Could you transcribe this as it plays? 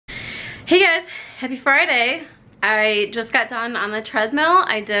Hey guys, happy Friday. I just got done on the treadmill.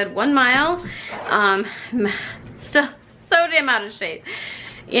 I did 1 mile. I'm still so damn out of shape.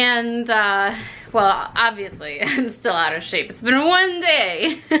 And well, obviously I'm still out of shape. It's been 1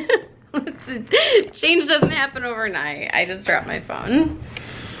 day. Change doesn't happen overnight. I just dropped my phone.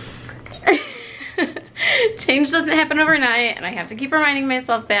 Change doesn't happen overnight, and I have to keep reminding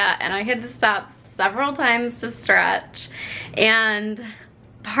myself that, and I had to stop several times to stretch. And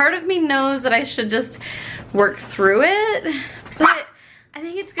part of me knows that I should just work through it, but I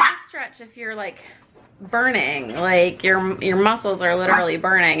think it's good to stretch if you're like burning, like your muscles are literally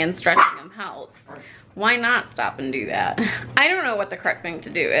burning, and stretching them helps. Why not stop and do that? I don't know what the correct thing to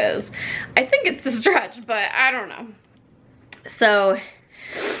do is. I think it's to stretch, but I don't know. So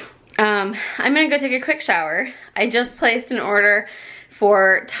I'm gonna go take a quick shower. I just placed an order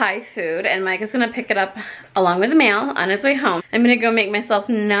for Thai food, and Mike is gonna pick it up along with the mail on his way home. I'm gonna go make myself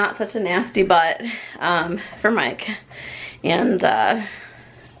not such a nasty butt for Mike. And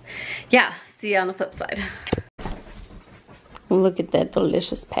yeah, see you on the flip side. Look at that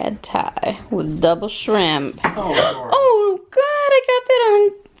delicious pad thai with double shrimp. Oh God, I got that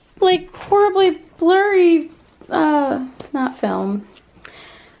on like horribly blurry, not film.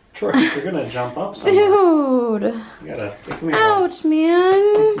 Sure, you're gonna jump up somewhere. Dude. You gotta, ouch,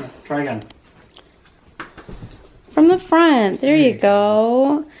 man. Try again. From the front. There you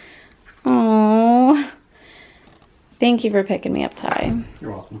go. Oh. Thank you for picking me up, Ty. You're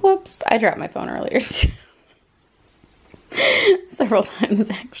welcome. Whoops. I dropped my phone earlier too. Several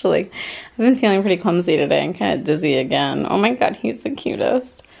times actually. I've been feeling pretty clumsy today and kind of dizzy again. Oh my God, he's the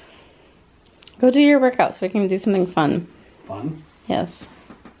cutest. Go do your workout so we can do something fun. Fun? Yes.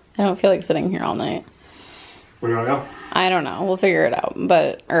 I don't feel like sitting here all night. Where do you wanna go? I don't know. We'll figure it out.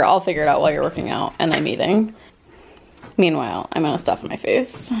 Or I'll figure it out while you're working out and I'm eating. Meanwhile, I'm gonna stuff my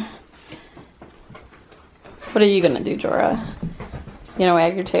face. What are you gonna do, Jorah? You gonna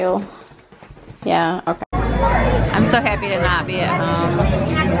wag your tail? Yeah, okay. I'm so happy to not be at home.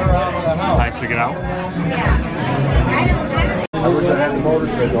 Nice to get out. I wish I had the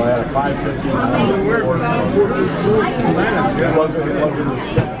motorcycle. I had a 550. It wasn't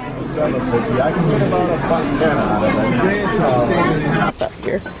the 750. I can get about a 510 out of it. What's up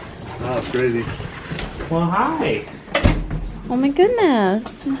here? Oh, that's crazy. Well, hi. Oh my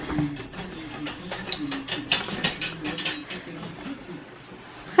goodness.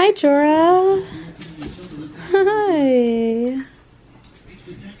 Hi, Jorah. Hi.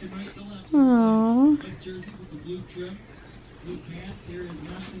 Aww.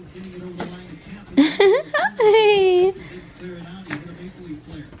 Hi.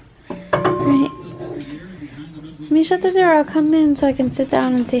 Right. Let me shut the door. I'll come in so I can sit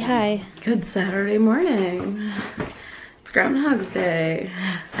down and say hi. Good Saturday morning. It's Groundhog's Day.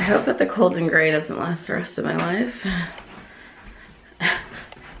 I hope that the cold and gray doesn't last the rest of my life.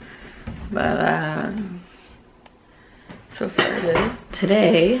 But so far it is.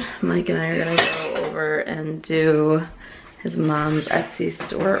 Today, Mike and I are gonna go over and do his mom's Etsy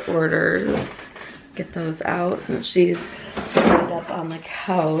store orders. Get those out since she's laid up on the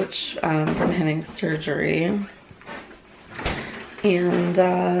couch from having surgery. And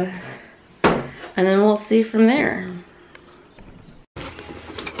then we'll see from there.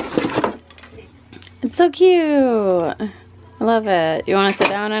 It's so cute. I love it. You want to sit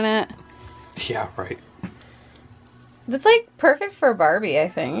down in it? Yeah, right. That's like perfect for Barbie, I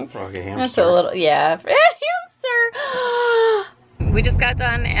think. It's like a hamster. That's a little, yeah. Hamster! We just got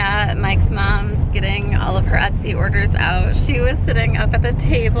done at Mike's mom's getting all of her Etsy orders out. She was sitting up at the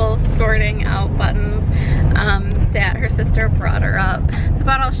table sorting out buttons that her sister brought her up. It's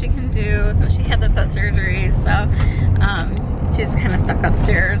about all she can do since she had the foot surgery, so she's kind of stuck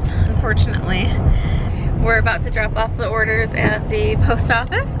upstairs, unfortunately. We're about to drop off the orders at the post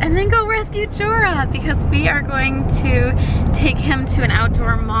office and then go rescue Jorah because we are going to take him to an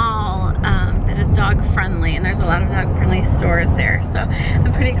outdoor mall that is dog friendly, and there's a lot of dog friendly stores there. So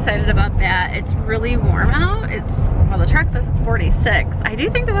I'm pretty excited about that. It's really warm out. Well, the truck says it's 46. I do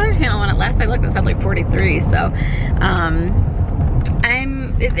think the Weather Channel, when last I looked, it said like 43. So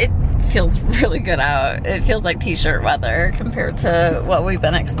it feels really good out. It feels like t-shirt weather compared to what we've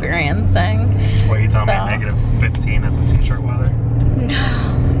been experiencing. Wait, you tell me negative 15 isn't t-shirt weather?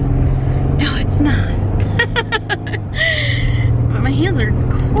 No, it's not. But my hands are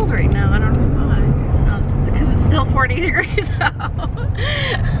cold right now. I don't know why. No, it's because it's still 40 degrees out.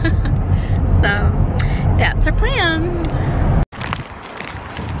 So that's our plan.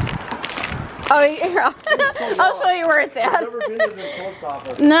 Oh, here, I'll show you where it's at. I've never been to the post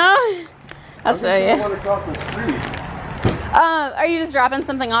office. No, I'll show you. One across the street. Are you just dropping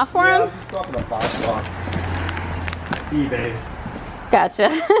something off for him? Yeah, dropping a box off. eBay. Gotcha.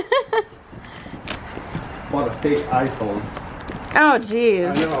 Bought a fake iPhone. Oh,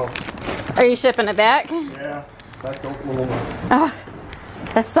 jeez. I know. Are you shipping it back? Yeah, back to Oklahoma. Oh,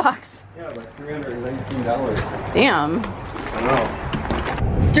 that sucks. Yeah, like $319. Damn. I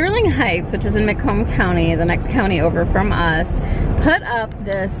know. Sterling Heights, which is in Macomb County, the next county over from us, put up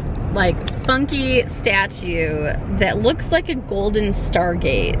this like funky statue that looks like a golden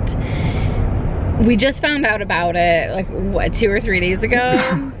Stargate. We just found out about it like what, 2 or 3 days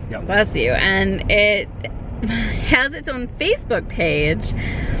ago? Yep. Bless you. And it has its own Facebook page,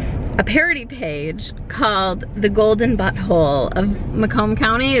 a parody page called The Golden Butthole of Macomb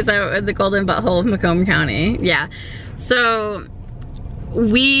County. Is that the Golden Butthole of Macomb County? Yeah. So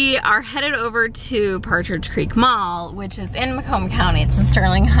we are headed over to Partridge Creek Mall, which is in Macomb County. It's in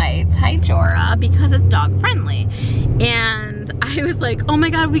Sterling Heights. Hi, Jorah, because it's dog friendly. And I was like, oh my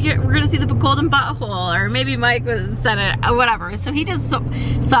God, we're gonna see the golden butthole, or maybe Mike said it, whatever. So he just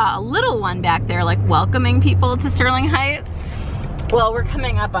saw a little one back there, like welcoming people to Sterling Heights. Well, we're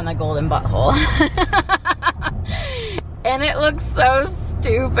coming up on the golden butthole. And it looks so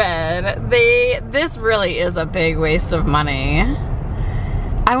stupid. This really is a big waste of money.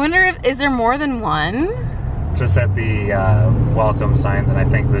 I wonder if, is there more than one? Just at the welcome signs, and I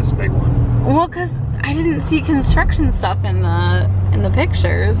think this big one. Well, cause I didn't see construction stuff in the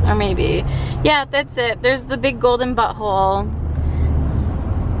pictures, or maybe. Yeah, that's it. There's the big golden butthole.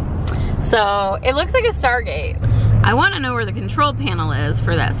 So it looks like a Stargate. I want to know where the control panel is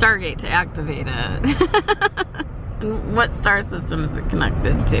for that Stargate to activate it. And what star system is it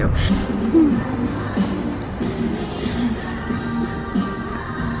connected to?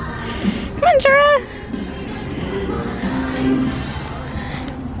 Come on, Jorah.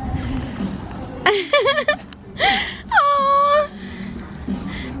 Aww.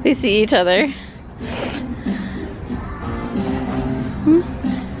 They see each other.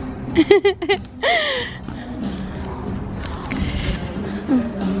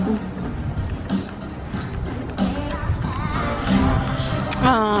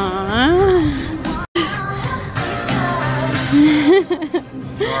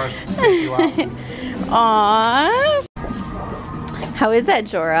 Aww. How is that,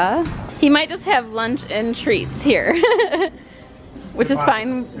 Jorah? He might just have lunch and treats here. Which is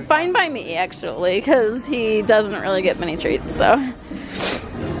fine by me, actually, because he doesn't really get many treats, so.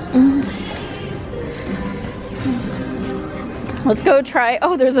 Let's go try,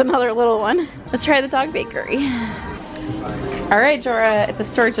 oh, there's another little one. Let's try the dog bakery. All right, Jorah, it's a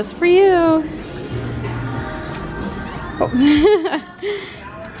store just for you. Oh.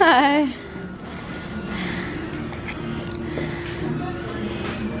 Hi.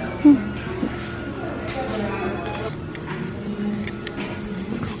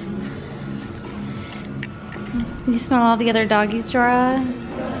 You smell all the other doggies, Jorah?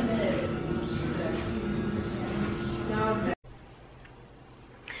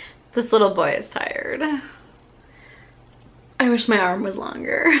 This little boy is tired. I wish my arm was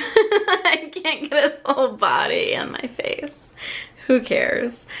longer. I can't get his whole body in my face. Who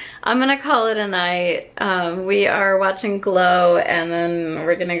cares? I'm gonna call it a night. We are watching Glow, and then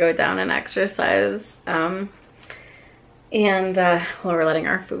we're gonna go down and exercise. Well, we're letting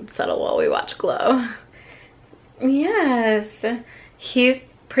our food settle while we watch Glow. Yes, he's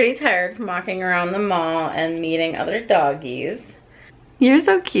pretty tired from walking around the mall and meeting other doggies. You're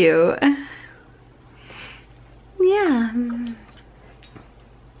so cute. Yeah.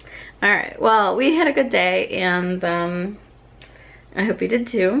 All right, well, we had a good day, and I hope you did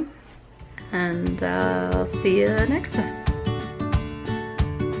too. And I'll see you next time.